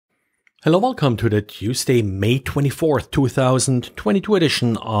Hello, welcome to the Tuesday, May 24th, 2022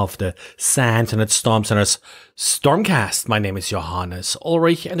 edition of the SANS Internet Storm Center's Stormcast. My name is Johannes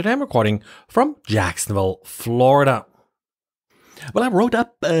Ulrich and today I'm recording from Jacksonville, Florida. Well, I wrote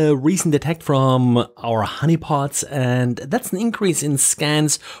up a recent detect from our honeypots, and that's an increase in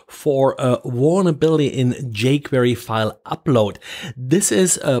scans for a vulnerability in jQuery-File-Upload. This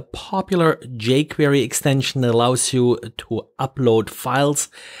is a popular jQuery extension that allows you to upload files.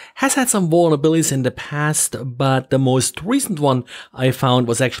 Has had some vulnerabilities in the past, but the most recent one I found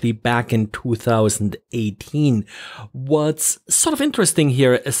was actually back in 2018. What's sort of interesting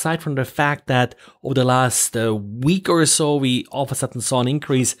here, aside from the fact that over the last week or so, we all of a sudden saw an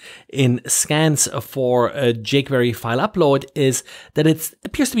increase in scans for jQuery-File-Upload, is that it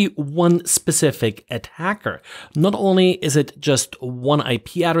appears to be one specific attacker. Not only is it just one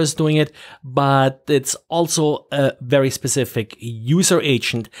IP address doing it, but it's also a very specific user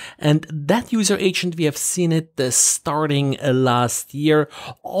agent. And that user agent, we have seen it starting last year,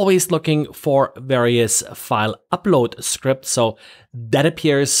 always looking for various file upload scripts. So that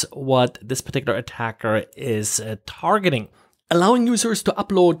appears what this particular attacker is targeting. Allowing users to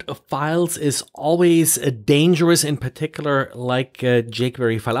upload files is always dangerous, in particular like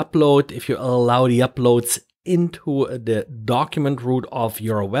jQuery-File-Upload. If you allow the uploads into the document root of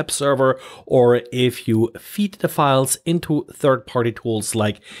your web server, or if you feed the files into third-party tools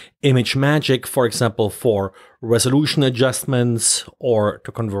like ImageMagick, for example, for resolution adjustments or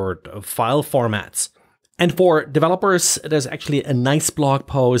to convert file formats. And for developers, there's actually a nice blog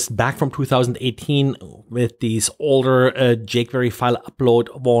post back from 2018 with these older jQuery-File-Upload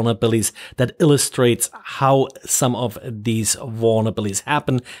vulnerabilities that illustrates how some of these vulnerabilities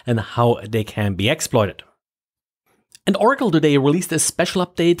happen and how they can be exploited. And Oracle today released a special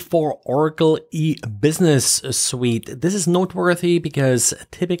update for Oracle E-Business Suite. This is noteworthy because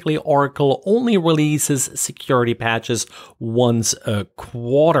typically Oracle only releases security patches once a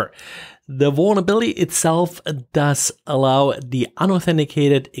quarter. The vulnerability itself does allow the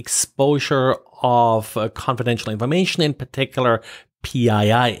unauthenticated exposure of confidential information, in particular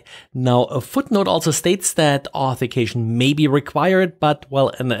PII. Now, a footnote also states that authentication may be required, but,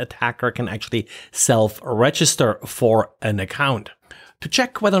 well, an attacker can actually self-register for an account. To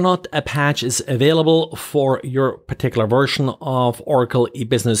check whether or not a patch is available for your particular version of Oracle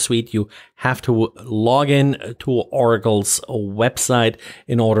E-Business Suite, you have to log in to Oracle's website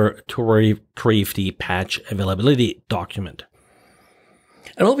in order to retrieve the patch availability document.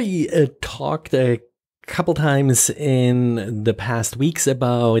 And we talked a couple times in the past weeks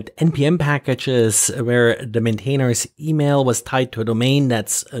about NPM packages where the maintainer's email was tied to a domain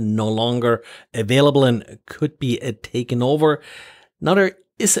that's no longer available and could be taken over. Now, there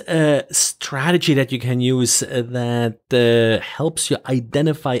is a strategy that you can use that helps you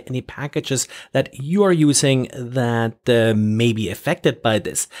identify any packages that you are using that may be affected by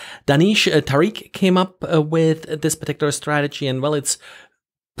this. Danish Tariq came up with this particular strategy, and well, it's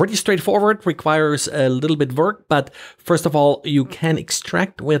pretty straightforward, requires a little bit of work, but first of all, you can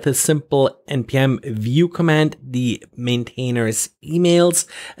extract with a simple npm view command the maintainer's emails,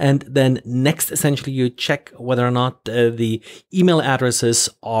 and then next, essentially, you check whether or not the email addresses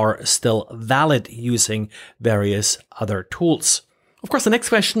are still valid using various other tools. Of course, the next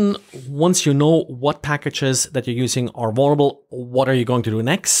question, once you know what packages that you're using are vulnerable, what are you going to do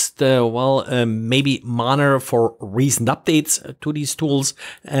next? Maybe monitor for recent updates to these tools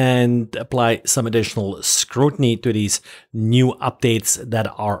and apply some additional scrutiny to these new updates that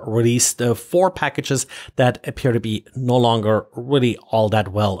are released for packages that appear to be no longer really all that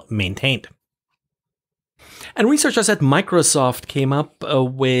well maintained. And researchers at Microsoft came up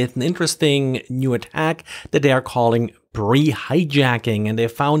with an interesting new attack that they are calling pre-hijacking, and they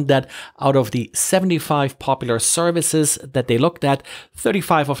found that out of the 75 popular services that they looked at,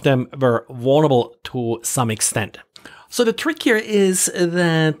 35 of them were vulnerable to some extent. So the trick here is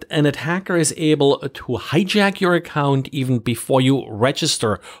that an attacker is able to hijack your account even before you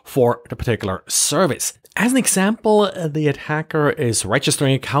register for the particular service. As an example, the attacker is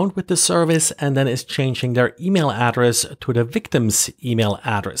registering an account with the service and then is changing their email address to the victim's email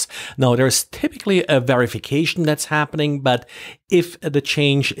address. Now, there's typically a verification that's happening, but if the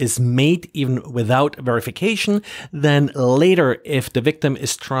change is made even without verification, then later, if the victim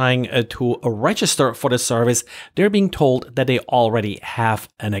is trying to register for the service, they're being told that they already have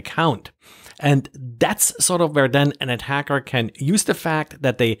an account. And that's sort of where then an attacker can use the fact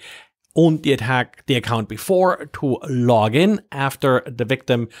that they owned the account before to log in after the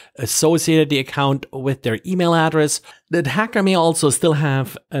victim associated the account with their email address. The attacker may also still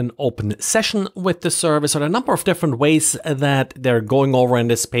have an open session with the service, or a number of different ways that they're going over in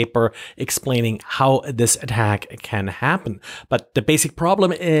this paper explaining how this attack can happen. But the basic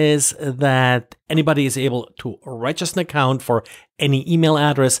problem is that anybody is able to register an account for any email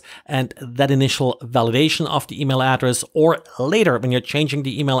address, and that initial validation of the email address, or later when you're changing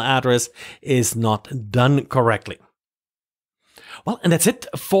the email address, is not done correctly. Well, and that's it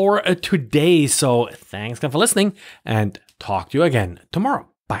for today. So thanks again for listening, and talk to you again tomorrow.